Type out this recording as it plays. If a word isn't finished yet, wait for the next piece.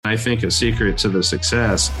I think a secret to the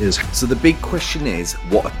success is... So the big question is,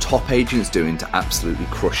 what are top agents doing to absolutely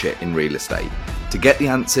crush it in real estate? To get the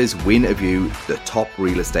answers, we interview the top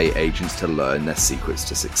real estate agents to learn their secrets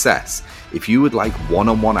to success. If you would like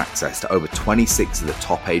one-on-one access to over 26 of the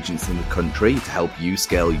top agents in the country to help you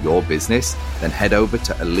scale your business, then head over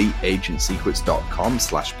to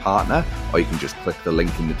eliteagentsecrets.com/partner, or you can just click the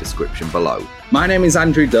link in the description below. My name is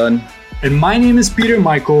Andrew Dunn. And my name is Peter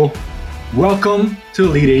Michael. Welcome to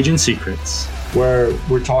Elite Agent Secrets, where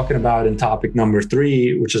we're talking about in topic number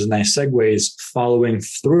 3, which is a nice segue, is following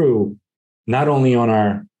through not only on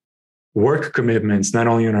our work commitments, not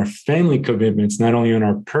only on our family commitments, not only on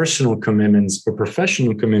our personal commitments or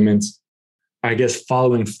professional commitments. I guess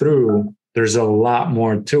following through, there's a lot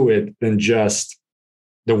more to it than just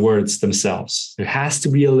the words themselves. It has to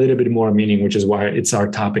be a little bit more meaning, which is why it's our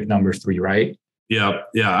topic number 3, right? Yeah.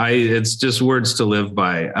 It's just words to live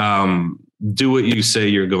by. Do what you say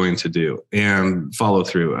you're going to do and follow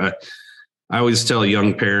through. I always tell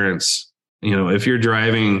young parents, if you're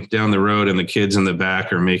driving down the road and the kids in the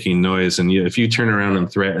back are making noise, and if you turn around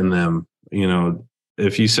and threaten them,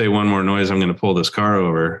 if you say one more noise, I'm going to pull this car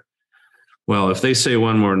over. Well, if they say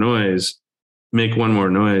one more noise, make one more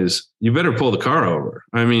noise, you better pull the car over.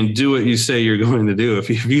 I mean, do what you say you're going to do. If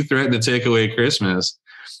you threaten to take away Christmas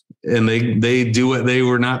and they do what they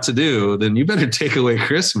were not to do, then you better take away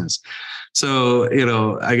Christmas. So,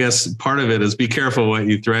 I guess part of it is be careful what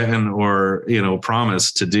you threaten or,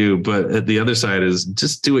 promise to do. But the other side is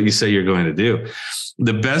just do what you say you're going to do.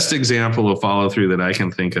 The best example of follow through that I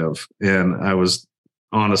can think of, and I was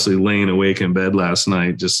honestly laying awake in bed last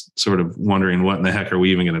night, just sort of wondering what in the heck are we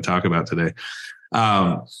even going to talk about today?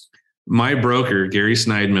 My broker, Gary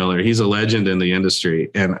Sneidmiller, he's a legend in the industry.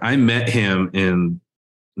 And I met him in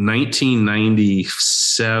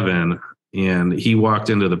 1997. And he walked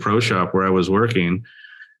into the pro shop where I was working,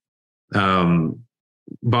 bought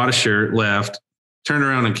a shirt, left, turned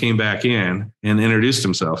around and came back in and introduced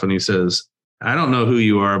himself. And he says, I don't know who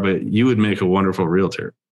you are, but you would make a wonderful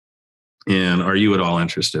realtor. And are you at all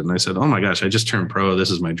interested? And I said, oh my gosh, I just turned pro. This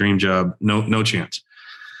is my dream job. No chance.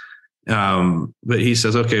 But he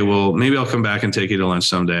says, okay, well, maybe I'll come back and take you to lunch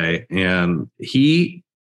someday. And he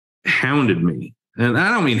hounded me. And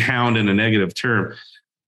I don't mean hound in a negative term.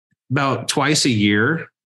 About twice a year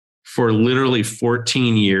for literally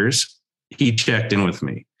 14 years, he checked in with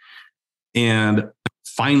me. And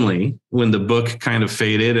finally, when the book kind of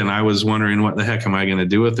faded and I was wondering what the heck am I going to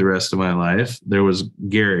do with the rest of my life, there was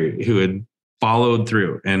Gary who had followed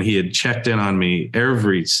through and he had checked in on me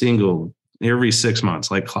every 6 months,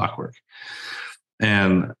 like clockwork.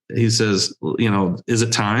 And he says, is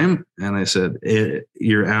it time? And I said,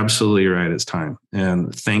 you're absolutely right. It's time.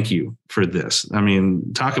 And thank you for this. I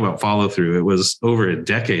mean, talk about follow through. It was over a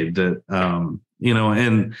decade that, and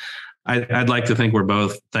I'd like to think we're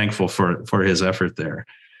both thankful for his effort there.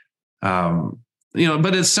 But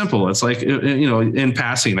it's simple. It's like, in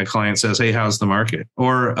passing, a client says, hey, how's the market?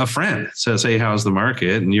 Or a friend says, hey, how's the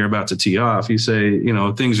market? And you're about to tee off. You say,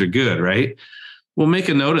 things are good, right? We'll make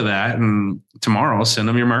a note of that. And tomorrow send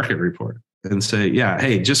them your market report and say, yeah,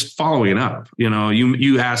 hey, just following up.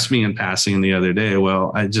 You asked me in passing the other day.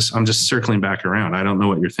 Well, I'm just circling back around. I don't know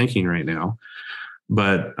what you're thinking right now,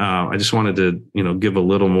 but I just wanted to, give a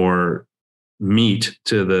little more meat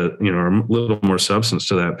to a little more substance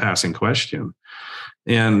to that passing question.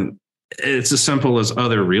 And it's as simple as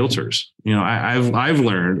other realtors. I've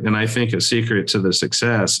learned, and I think a secret to the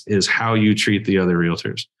success is how you treat the other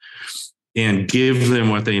realtors and give them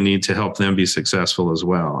what they need to help them be successful as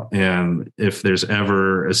well. And if there's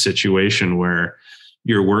ever a situation where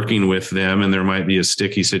you're working with them and there might be a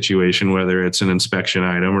sticky situation, whether it's an inspection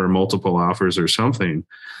item or multiple offers or something,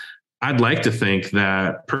 I'd like to think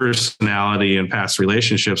that personality and past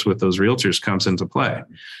relationships with those realtors comes into play.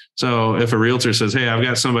 So if a realtor says, hey, I've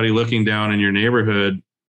got somebody looking down in your neighborhood,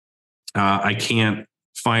 I can't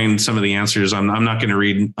find some of the answers. I'm not going to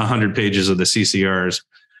read 100 pages of the CCRs.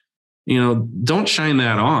 Don't shine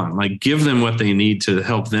that on. Like, give them what they need to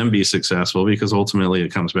help them be successful, because ultimately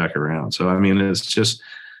it comes back around. So, I mean, it's just,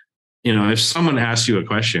 if someone asks you a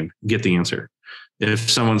question, get the answer. If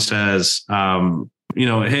someone says, hey,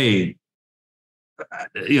 a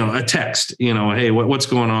text, hey, what's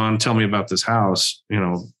going on? Tell me about this house,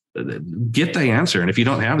 get the answer. And if you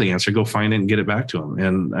don't have the answer, go find it and get it back to them.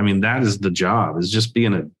 And I mean, that is the job, is just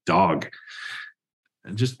being a dog.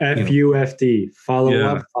 Just FUFT, follow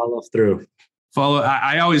up, follow through.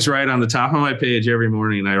 I always write on the top of my page every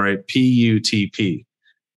morning, I write PUTP,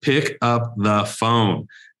 pick up the phone.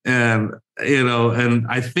 And, and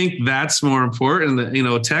I think that's more important that,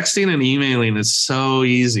 texting and emailing is so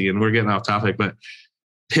easy, and we're getting off topic, but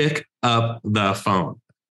pick up the phone.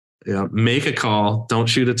 Make a call. Don't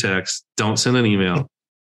shoot a text. Don't send an email.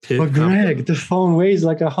 But Greg, the phone weighs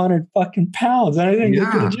like 100 fucking pounds. I didn't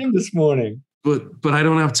go to the gym this morning. But I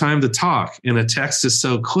don't have time to talk, and a text is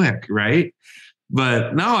so quick, right?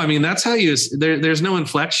 But no, I mean, that's how there's no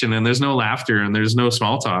inflection, and there's no laughter, and there's no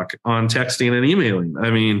small talk on texting and emailing.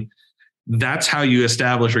 I mean, that's how you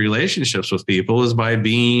establish relationships with people, is by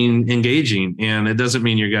being engaging. And it doesn't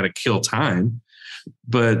mean you got to kill time,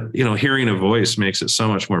 but hearing a voice makes it so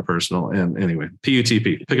much more personal. And anyway,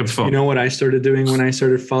 PUTP, pick up the phone. You know what I started doing when I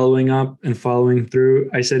started following up and following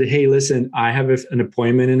through? I said, hey, listen, I have an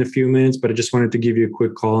appointment in a few minutes, but I just wanted to give you a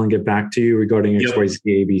quick call and get back to you regarding XYZ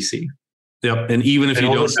ABC. Yep. And even if you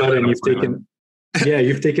don't, all of a sudden you've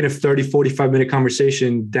taken a 30, 45 minute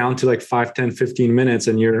conversation down to like 5, 10, 15 minutes,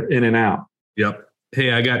 and you're in and out. Yep.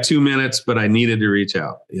 Hey, I got 2 minutes, but I needed to reach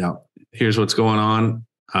out. Yeah. Here's what's going on.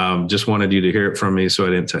 Just wanted you to hear it from me, so I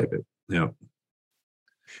didn't type it. Yeah.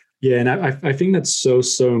 Yeah. And I think that's so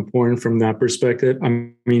important from that perspective.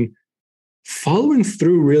 I mean, following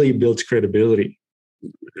through really builds credibility.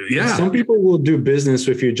 Yeah. Some people will do business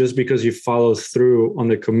with you just because you follow through on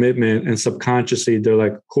the commitment, and subconsciously they're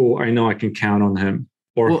like, cool, I know I can count on him.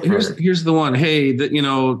 Or here's the one. Hey,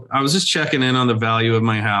 I was just checking in on the value of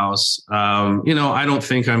my house. I don't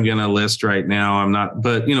think I'm going to list right now. I'm not,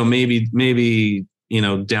 but maybe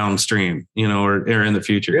downstream, or in the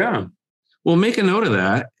future. Yeah. Well, make a note of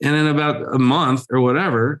that. And in about a month or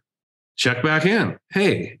whatever, check back in.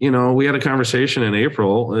 Hey, we had a conversation in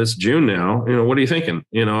April. It's June now. What are you thinking?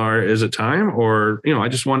 Or is it time? Or,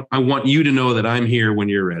 I want you to know that I'm here when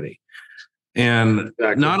you're ready. And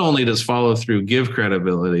exactly. Not only does follow through give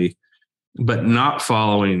credibility, but not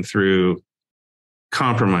following through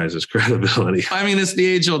compromises credibility. I mean, it's the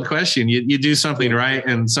age-old question. You do something right,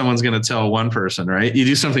 and someone's going to tell one person, right? You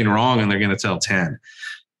do something wrong, and they're going to tell 10.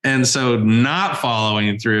 And so not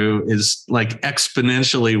following through is like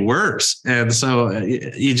exponentially worse. And so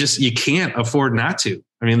you can't afford not to.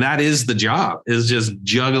 I mean, that is the job, is just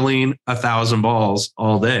juggling 1,000 balls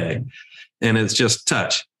all day. And it's just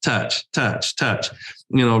touch.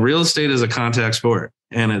 Real estate is a contact sport,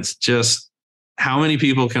 and it's just, how many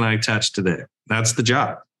people can I touch today? That's the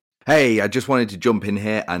job. Hey, I just wanted to jump in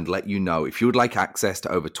here and let you know, if you would like access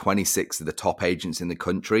to over 26 of the top agents in the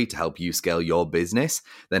country to help you scale your business,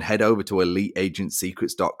 then head over to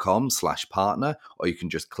eliteagentsecrets.com/partner, or you can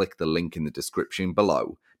just click the link in the description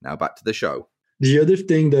below. Now back to the show. The other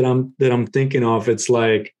thing that I'm thinking of, it's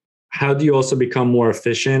like, how do you also become more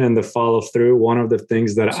efficient and the follow through? One of the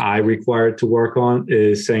things that I required to work on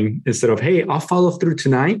is saying, instead of, hey, I'll follow through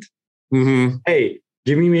tonight. Mm-hmm. Hey,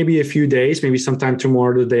 give me maybe a few days, maybe sometime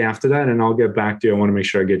tomorrow, the day after that, and I'll get back to you. I want to make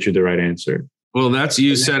sure I get you the right answer. Well, that's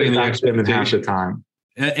you setting the expectation in half the time,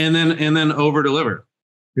 and then over deliver.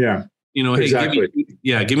 Yeah, hey, exactly.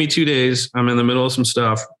 Give me 2 days. I'm in the middle of some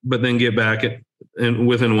stuff, but then get back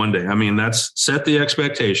within 1 day. I mean, that's set the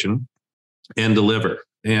expectation and deliver,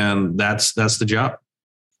 and that's the job.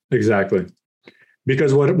 Exactly.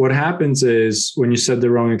 Because what happens is, when you set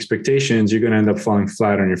the wrong expectations, you're going to end up falling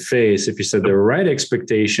flat on your face. If you set the right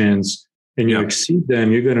expectations and you exceed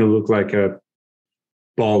them, you're going to look like a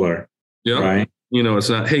baller. Yeah. Right. It's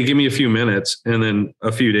not, hey, give me a few minutes and then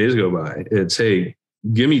a few days go by. It's, hey,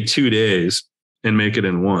 give me 2 days and make it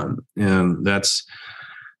in one. And it's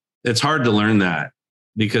hard to learn that,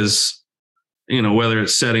 because whether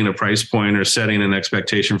it's setting a price point or setting an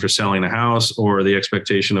expectation for selling a house, or the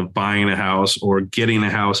expectation of buying a house or getting a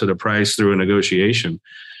house at a price through a negotiation,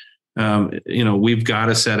 we've got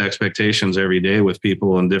to set expectations every day with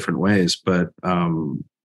people in different ways. But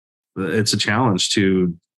it's a challenge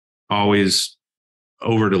to always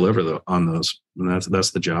over deliver on those. And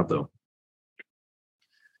that's the job, though.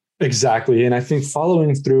 Exactly. And I think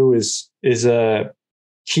following through is a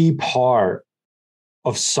key part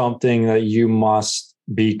of something that you must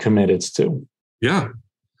be committed to. Yeah.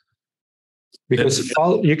 Because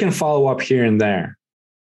you can follow up here and there.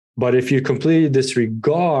 But if you completely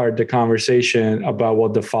disregard the conversation about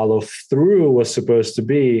what the follow through was supposed to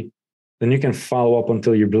be, then you can follow up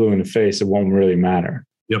until you're blue in the face. It won't really matter.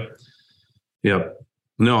 Yep.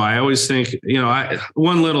 No, I always think,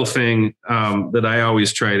 one little thing that I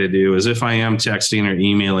always try to do is, if I am texting or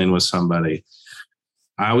emailing with somebody,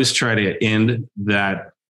 I always try to end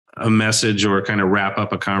a message or kind of wrap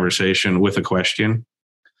up a conversation with a question,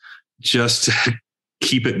 just to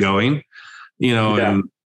keep it going, and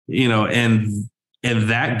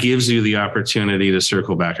that gives you the opportunity to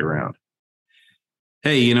circle back around.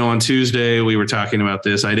 Hey, on Tuesday we were talking about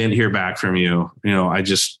this. I didn't hear back from you.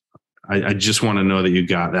 I just want to know that you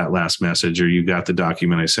got that last message, or you got the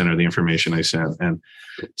document I sent, or the information I sent. And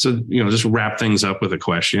so, just wrap things up with a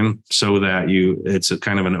question so that it's a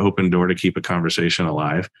kind of an open door to keep a conversation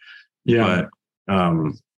alive. Yeah.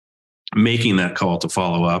 But making that call to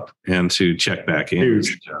follow up and to check back in.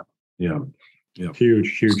 Huge. Yeah.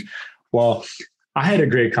 Huge. Well, I had a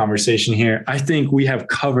great conversation here. I think we have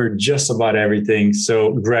covered just about everything.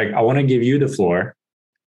 So, Greg, I want to give you the floor.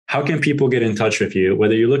 How can people get in touch with you?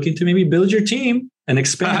 Whether you're looking to maybe build your team and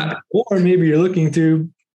expand, or maybe you're looking to,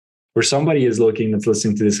 or somebody is looking that's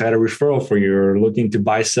listening to this, had a referral for you, or looking to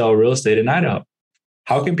buy, sell real estate in Idaho.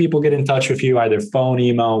 How can people get in touch with you? Either phone,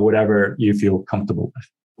 email, whatever you feel comfortable with.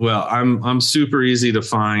 Well, I'm super easy to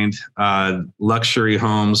find.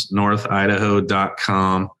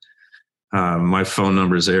 luxuryhomesnorthidaho.com. My phone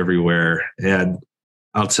number is everywhere. And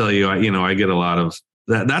I'll tell you, I get a lot of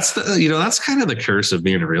that. That's that's kind of the curse of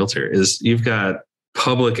being a realtor, is you've got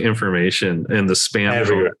public information in the spam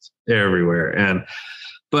everywhere.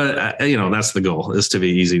 But that's the goal, is to be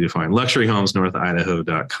easy to find.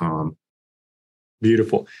 luxuryhomesnorthidaho.com.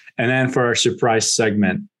 Beautiful. And then for our surprise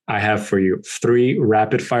segment, I have for you 3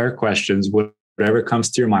 rapid fire questions, whatever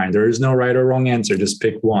comes to your mind. There is no right or wrong answer. Just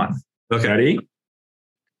pick one. Okay. Ready?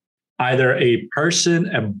 Either a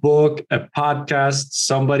person, a book, a podcast,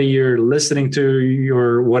 somebody you're listening to,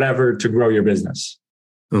 or whatever, to grow your business.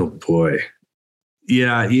 Oh boy.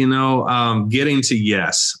 Yeah. Getting to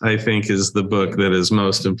Yes, I think, is the book that is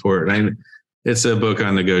most important. It's a book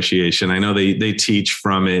on negotiation. I know they teach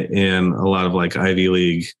from it in a lot of like Ivy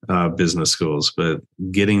League business schools, but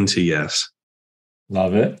getting to Yes.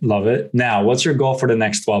 Love it. Love it. Now, what's your goal for the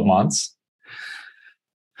next 12 months?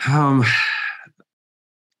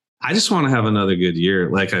 I just want to have another good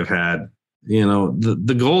year like I've had.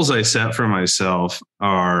 The goals I set for myself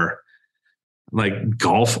are like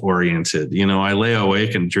golf oriented. I lay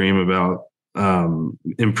awake and dream about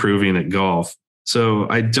improving at golf. So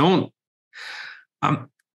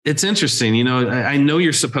it's interesting. I know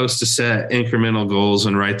you're supposed to set incremental goals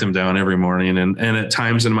and write them down every morning. And at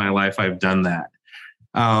times in my life, I've done that.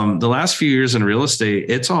 The last few years in real estate,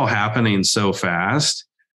 it's all happening so fast.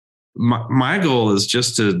 My goal is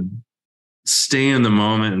just to stay in the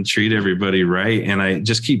moment and treat everybody right. And I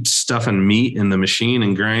just keep stuffing meat in the machine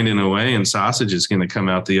and grinding away, and sausage is going to come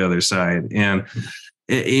out the other side. And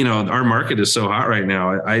our market is so hot right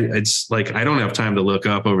now. It's like, I don't have time to look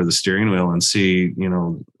up over the steering wheel and see,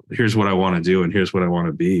 here's what I want to do and here's what I want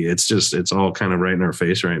to be. It's all kind of right in our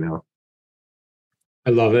face right now.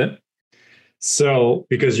 I love it. So,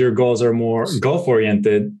 because your goals are more golf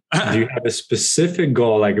oriented, do you have a specific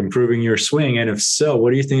goal, like improving your swing? And if so,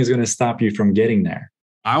 what do you think is going to stop you from getting there?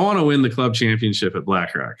 I want to win the club championship at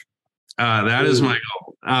BlackRock. That is my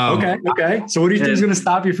goal. Okay. So what do you think is going to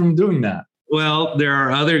stop you from doing that? Well, there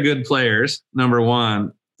are other good players, number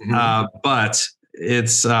one, but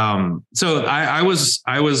it's so I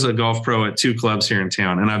was a golf pro at 2 clubs here in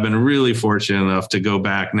town, and I've been really fortunate enough to go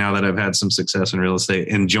back now that I've had some success in real estate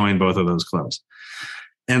and join both of those clubs.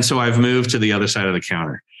 And so I've moved to the other side of the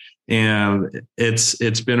counter, and it's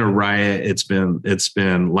been a riot. It's been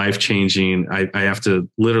life-changing. I have to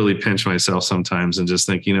literally pinch myself sometimes and just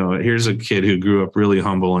think, here's a kid who grew up really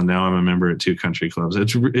humble, and now I'm a member at 2 country clubs.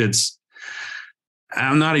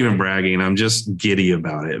 I'm not even bragging. I'm just giddy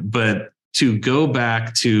about it. But to go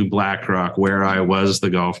back to BlackRock, where I was the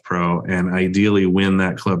golf pro, and ideally win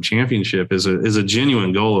that club championship is a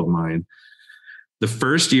genuine goal of mine. The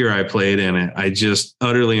first year I played in it, I just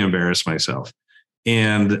utterly embarrassed myself.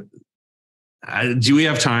 And do we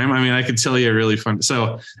have time? I mean, I could tell you a really fun.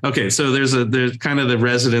 So there's kind of the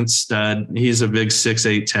resident stud. He's a big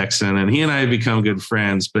 6'8" Texan, and he and I have become good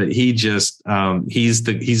friends, but he just, he's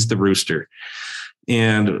the rooster.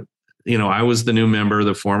 And, I was the new member,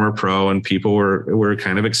 the former pro, and people were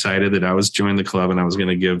kind of excited that I was joining the club, and I was going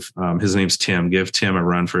to give, his name's Tim, give Tim a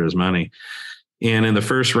run for his money. And in the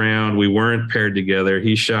first round, we weren't paired together.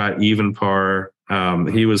 He shot even par.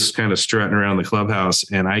 He was kind of strutting around the clubhouse,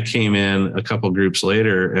 and I came in a couple groups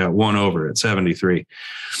later at 1 over at 73.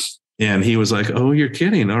 And he was like, "Oh, you're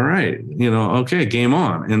kidding. All right. Okay, game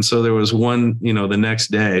on." And so there was one, the next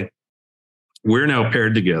day, we're now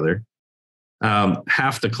paired together.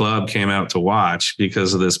 Half the club came out to watch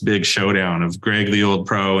because of this big showdown of Greg, the old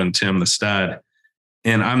pro, and Tim, the stud.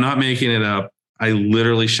 And I'm not making it up. I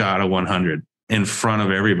literally shot a 100 in front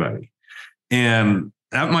of everybody. And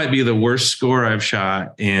that might be the worst score I've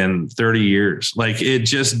shot in 30 years. Like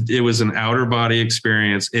it was an outer body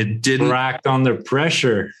experience. It didn't racked under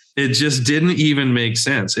pressure. It just didn't even make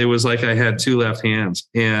sense. It was like I had 2 left hands.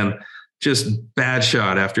 And just bad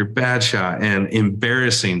shot after bad shot and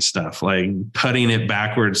embarrassing stuff, like putting it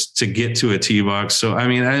backwards to get to a tee box. So, I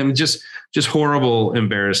mean, I'm just horrible,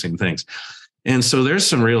 embarrassing things. And so there's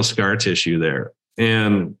some real scar tissue there.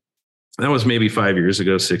 And that was maybe 5 years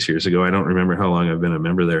ago, 6 years ago. I don't remember how long I've been a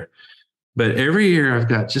member there. But every year I've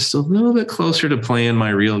got just a little bit closer to playing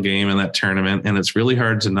my real game in that tournament. And it's really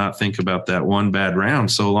hard to not think about that one bad round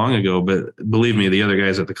so long ago. But believe me, the other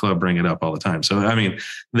guys at the club bring it up all the time. So, I mean,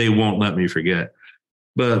 they won't let me forget.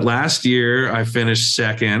 But last year I finished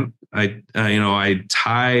second. I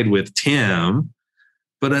tied with Tim,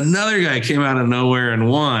 but another guy came out of nowhere and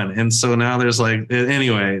won. And so now there's like,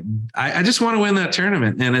 anyway, I just want to win that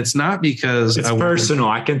tournament. And it's not because it's personal.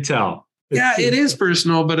 I can tell. Yeah, it is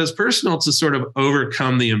personal, but it's personal to sort of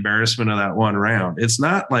overcome the embarrassment of that one round. It's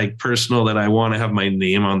not like personal that I want to have my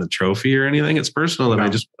name on the trophy or anything. It's personal that I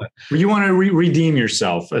just... You want to redeem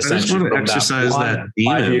yourself, essentially. I just want to exercise that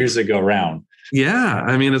demon. 5 years ago round. Yeah,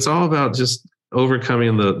 I mean, it's all about just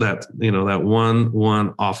overcoming that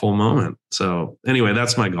one awful moment. So anyway,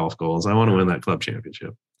 that's my golf goals. I want to win that club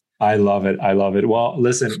championship. I love it. Well,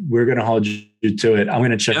 listen, we're going to hold you to it. I'm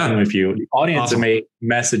going to check in with you. The audience may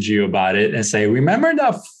message you about it and say, remember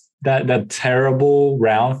that terrible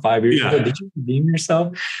round 5 years ago? Did you redeem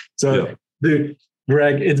yourself? So, dude,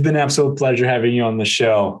 Greg, it's been an absolute pleasure having you on the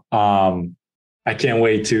show. I can't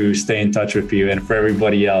wait to stay in touch with you. And for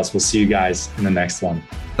everybody else, we'll see you guys in the next one.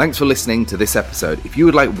 Thanks for listening to this episode. If you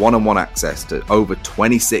would like one-on-one access to over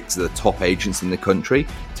 26 of the top agents in the country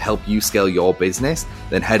to help you scale your business,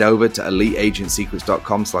 then head over to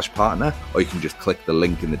eliteagentsecrets.com/partner, or you can just click the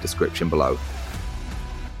link in the description below.